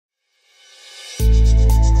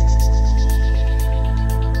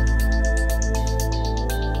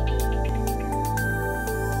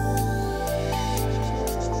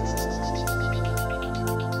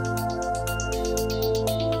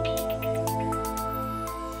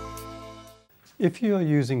If you are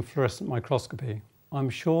using fluorescent microscopy, I'm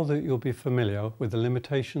sure that you'll be familiar with the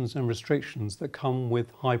limitations and restrictions that come with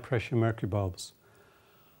high-pressure mercury bulbs.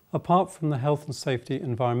 Apart from the health and safety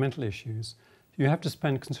environmental issues, you have to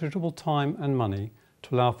spend considerable time and money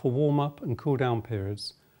to allow for warm-up and cool-down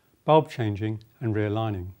periods, bulb changing and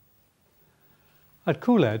realigning. At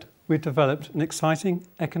CoolLED, we've developed an exciting,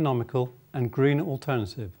 economical and greener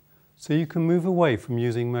alternative so you can move away from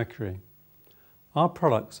using mercury. Our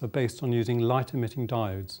products are based on using light-emitting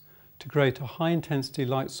diodes to create a high-intensity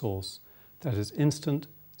light source that is instant,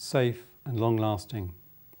 safe and long-lasting.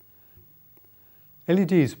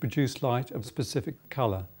 LEDs produce light of a specific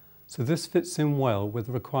colour, so this fits in well with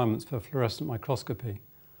the requirements for fluorescent microscopy,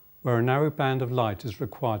 where a narrow band of light is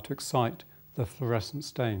required to excite the fluorescent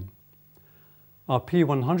stain. Our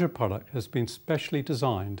pE-100 product has been specially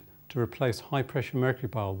designed to replace high-pressure mercury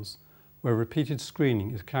bulbs where repeated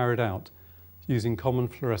screening is carried out using common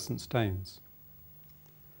fluorescent stains.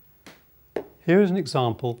 Here is an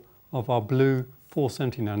example of our blue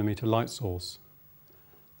 470nm light source.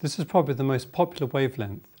 This is probably the most popular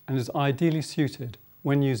wavelength and is ideally suited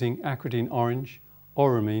when using acridine orange,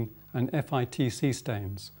 auramine and FITC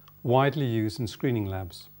stains, widely used in screening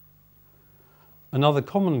labs. Another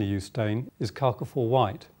commonly used stain is chalcophore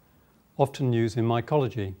white, often used in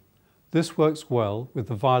mycology. This works well with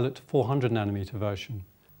the violet 400nm version.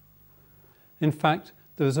 In fact,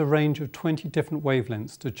 there is a range of 20 different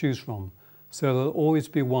wavelengths to choose from, so there will always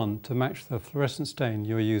be one to match the fluorescent stain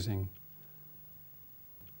you are using.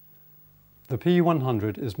 The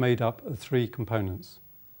pE-100 is made up of three components.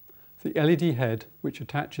 The LED head, which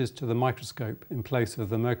attaches to the microscope in place of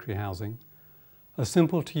the mercury housing, a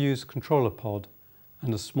simple-to-use controller pod,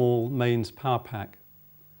 and a small mains power pack.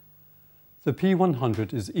 The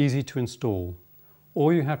pE-100 is easy to install.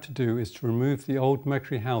 All you have to do is to remove the old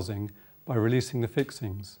mercury housing by releasing the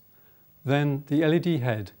fixings. Then the LED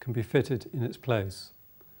head can be fitted in its place.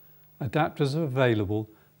 Adapters are available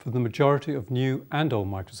for the majority of new and old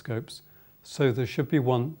microscopes, so there should be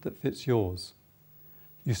one that fits yours.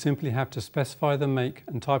 You simply have to specify the make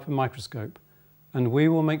and type of microscope, and we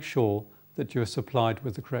will make sure that you are supplied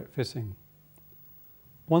with the correct fitting.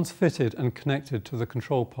 Once fitted and connected to the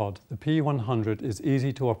control pod, the pE-100 is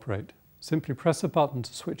easy to operate. Simply press a button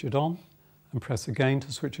to switch it on and press again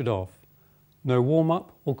to switch it off. No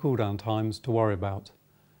warm-up or cool-down times to worry about.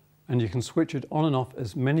 And you can switch it on and off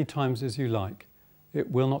as many times as you like.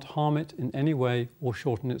 It will not harm it in any way or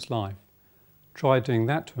shorten its life. Try doing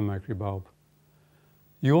that to a mercury bulb.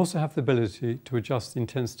 You also have the ability to adjust the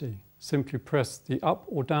intensity. Simply press the up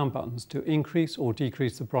or down buttons to increase or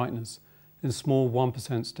decrease the brightness in small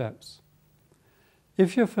 1% steps.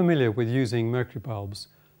 If you're familiar with using mercury bulbs,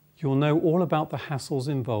 you'll know all about the hassles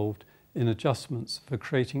involved in adjustments for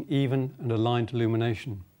creating even and aligned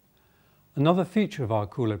illumination. Another feature of our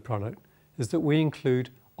CoolLED product is that we include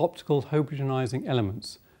optical homogenizing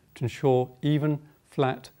elements to ensure even,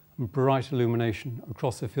 flat and bright illumination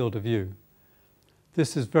across the field of view.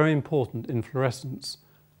 This is very important in fluorescence,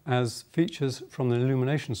 as features from the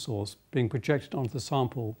illumination source being projected onto the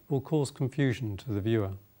sample will cause confusion to the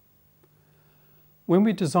viewer. When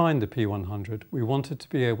we designed the pE-100, we wanted to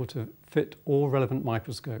be able to fit all relevant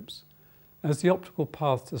microscopes. As the optical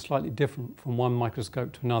paths are slightly different from one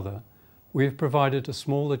microscope to another, we have provided a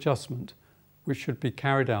small adjustment which should be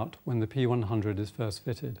carried out when the pE-100 is first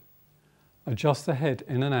fitted. Adjust the head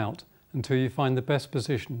in and out until you find the best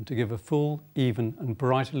position to give a full, even and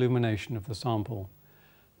bright illumination of the sample.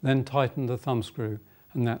 Then tighten the thumb screw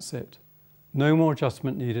and that's it. No more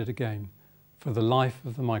adjustment needed again for the life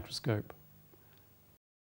of the microscope.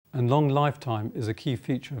 And long lifetime is a key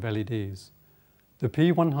feature of LEDs. The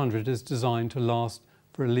pE-100 is designed to last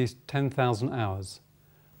for at least 10,000 hours.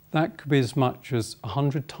 That could be as much as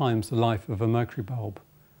 100 times the life of a mercury bulb.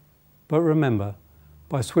 But remember,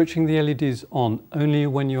 by switching the LEDs on only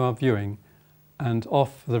when you are viewing and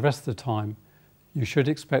off for the rest of the time, you should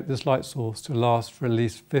expect this light source to last for at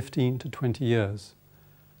least 15 to 20 years.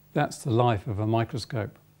 That's the life of a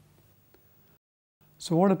microscope.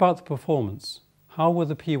 So what about the performance? How will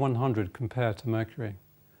the pE-100 compare to mercury?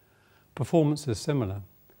 Performance is similar.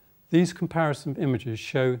 These comparison images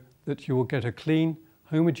show that you will get a clean,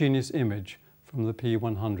 homogeneous image from the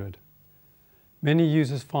pE-100. Many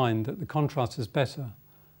users find that the contrast is better,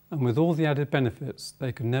 and with all the added benefits,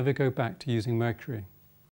 they can never go back to using mercury.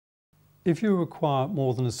 If you require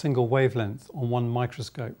more than a single wavelength on one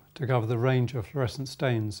microscope to cover the range of fluorescent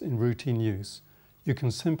stains in routine use, you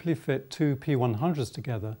can simply fit two pE-100s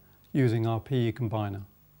together using our PE combiner.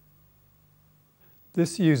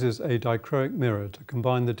 This uses a dichroic mirror to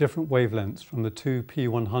combine the different wavelengths from the two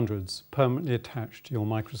pE-100s permanently attached to your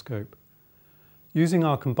microscope. Using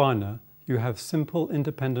our combiner, you have simple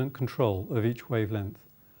independent control of each wavelength.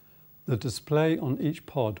 The display on each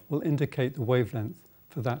pod will indicate the wavelength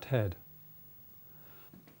for that head.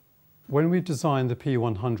 When we designed the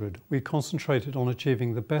pE-100, we concentrated on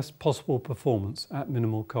achieving the best possible performance at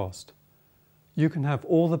minimal cost. You can have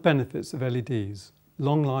all the benefits of LEDs,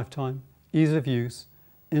 long lifetime, ease of use,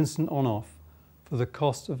 instant on-off, for the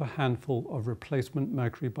cost of a handful of replacement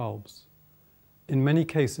mercury bulbs. In many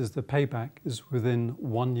cases, the payback is within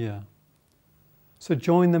 1 year. So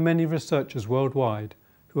join the many researchers worldwide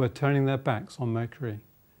who are turning their backs on mercury,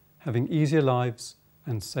 having easier lives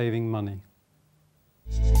and saving money.